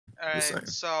Just Alright, saying.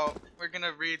 so we're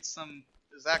gonna read some.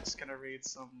 Zach's gonna read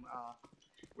some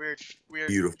weird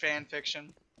Beautiful. fan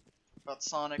fiction about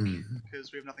Sonic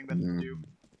because we have nothing better to do,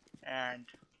 and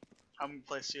I'm gonna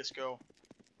play CS:GO.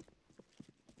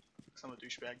 Cause I'm a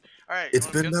douchebag. Alright, It's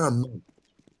been about a month.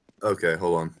 Okay,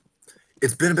 hold on.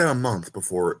 It's been about a month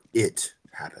before it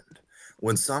happened.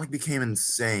 When Sonic became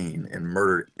insane and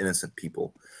murdered innocent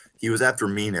people. He was after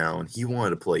me now, and he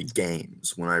wanted to play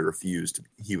games. When I refused,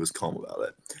 he was calm about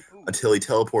it. Ooh. Until he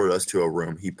teleported us to a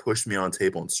room. He pushed me on a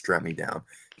table and strapped me down.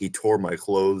 He tore my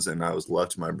clothes, and I was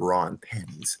left to my bra and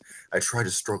panties. I tried to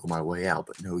struggle my way out,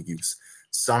 but no use.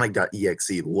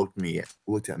 Sonic.exe looked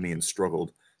at me and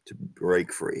struggled to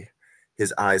break free.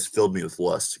 His eyes filled me with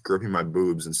lust, gripping my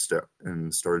boobs and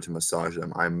started to massage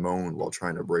them. I moaned while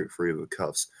trying to break free of the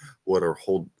cuffs, let her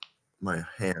hold my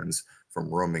hands from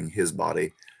roaming his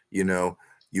body. You know,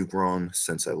 you've grown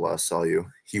since I last saw you.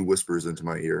 He whispers into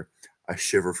my ear. I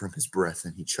shiver from his breath,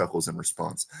 and he chuckles in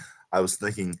response. I was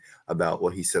thinking about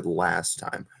what he said last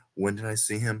time. When did I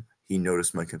see him? He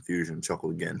noticed my confusion and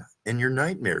chuckled again. In your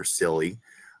nightmares, silly.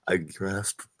 I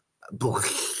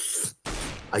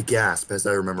gasp as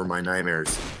I remember my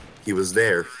nightmares. He was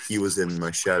there. He was in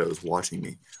my shadows, watching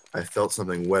me. I felt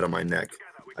something wet on my neck.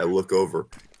 I look over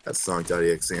at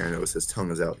Sonic.exe. I notice his tongue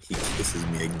is out. He kisses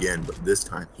me again, but this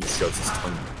time he shoves his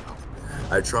tongue in my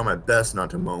mouth. I try my best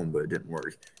not to moan, but it didn't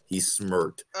work. He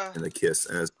smirked in the kiss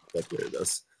and has separated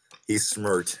us. He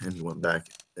smirked and went back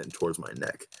and towards my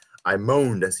neck. I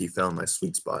moaned as he found my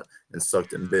sweet spot and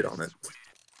sucked and bit on it,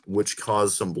 which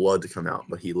caused some blood to come out,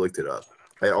 but he licked it up.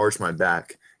 I arched my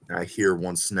back, and I hear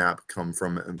one snap come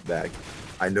from the back.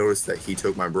 I noticed that he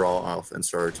took my bra off and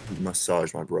started to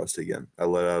massage my breast again. I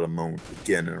let out a moan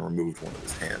again and removed one of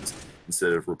his hands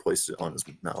instead of replaced it on his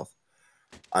mouth.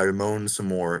 I moaned some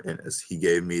more, and as he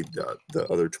gave me the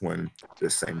other twin the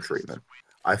same treatment.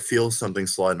 I feel something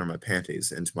slide under my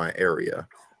panties into my area.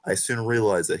 I soon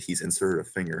realize that he's inserted a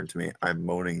finger into me. I'm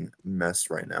moaning mess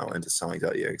right now into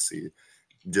Sonic.exe,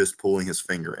 just pulling his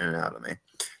finger in and out of me.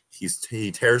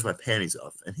 He tears my panties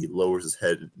off, and he lowers his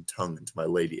head and tongue into my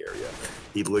lady area.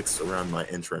 He licks around my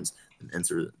entrance and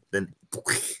inserts, then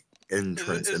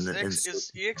entrance, and then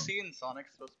inserts. Is EXE in Sonic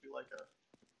supposed to be like a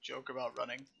joke about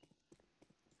running?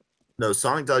 No,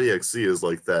 Sonic.exe is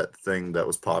like that thing that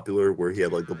was popular where he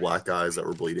had like the black eyes that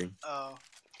were bleeding. Oh.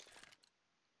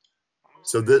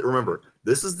 So remember,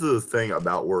 this is the thing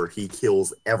about where he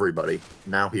kills everybody.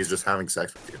 Now he's just having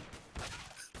sex with you.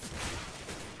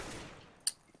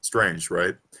 Strange,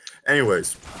 right?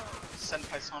 Anyways.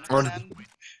 Senpai Sonic-san.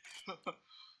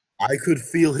 I could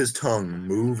feel his tongue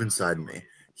move inside me.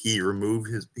 He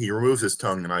removes his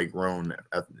tongue, and I groan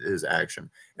at his action.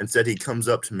 Instead, he comes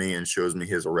up to me and shows me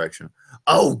his erection.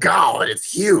 Oh God,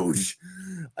 it's huge!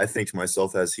 I think to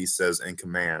myself as he says and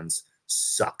commands,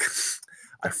 "Suck."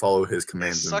 I follow his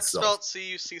commands and suck. Suck spelled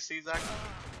C-U-C-C, Zach?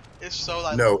 If so,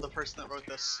 I No. love the person that wrote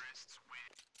this.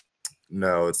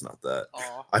 No, it's not that.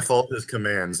 Aww. I follow his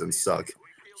commands and suck.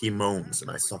 He moans, and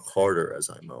I suck harder as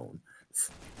I moan.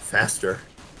 Faster,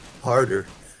 harder.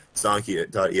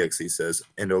 Sonic.exe says,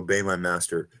 and obey my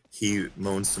master. He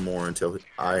moans some more until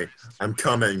I'm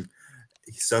coming.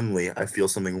 Suddenly, I feel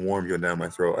something warm go down my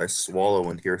throat. I swallow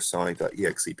and hear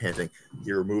Sonic.exe panting.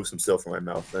 He removes himself from my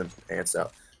mouth, then pants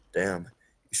out. Damn,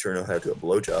 you sure know how to do a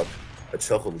blowjob. I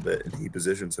chuckled a bit, and he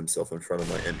positions himself in front of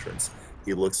my entrance.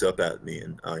 He looks up at me,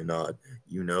 and I nod.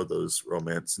 You know those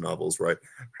romance novels, right?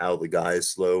 How the guy is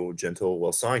slow, gentle.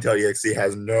 Well, Sonic.exe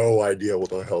has no idea what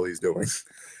the hell he's doing.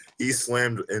 He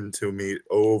slammed into me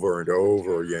over and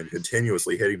over again,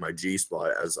 continuously hitting my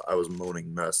G-spot as I was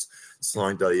moaning mess.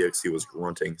 Sonic.exe was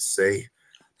grunting. Say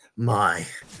my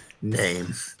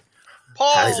name.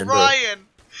 Paul Heisenberg. Ryan!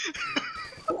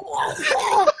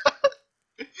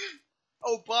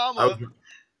 Obama!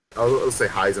 I was say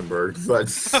Heisenberg,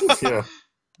 but, you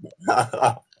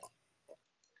know.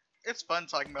 It's fun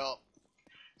talking about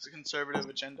the conservative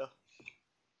agenda.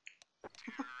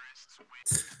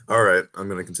 Alright, I'm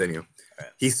going to continue.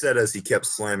 He said as he kept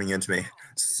slamming into me,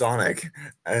 Sonic.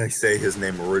 I say his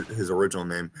name, his original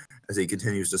name, as he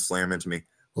continues to slam into me.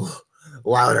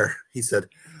 Louder, he said.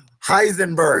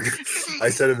 Heisenberg. I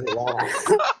said it louder.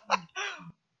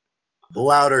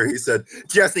 Louder, he said.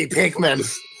 Jesse Pinkman.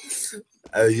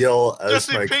 I yell as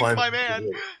Jesse my Pink, climb. my man.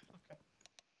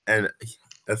 And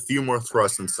a few more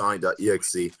thrusts, and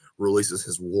Sonic.exe releases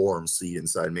his warm seed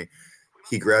inside me.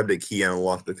 He grabbed a key and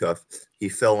unlocked the cuff. He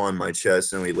fell on my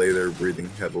chest, and we lay there breathing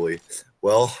heavily.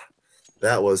 Well,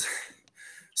 that was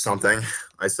something,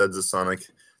 I said to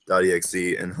Sonic.exe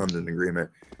and hummed in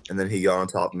agreement. And then he got on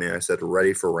top of me. I said,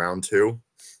 ready for round 2?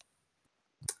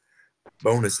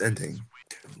 Bonus ending.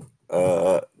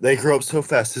 They grow up so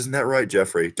fast, isn't that right,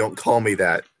 Jeffrey? Don't call me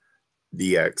that.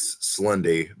 DX,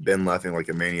 Slendy, been laughing like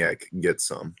a maniac. Get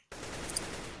some.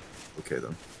 Okay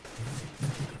then.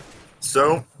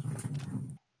 So,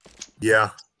 yeah.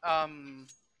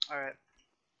 Alright.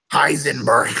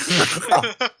 Heisenberg.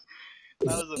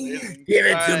 That was amazing. Give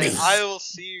it to me. I will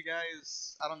see you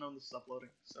guys. I don't know when this is uploading,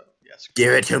 so yes.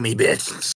 Give it to me, bitch.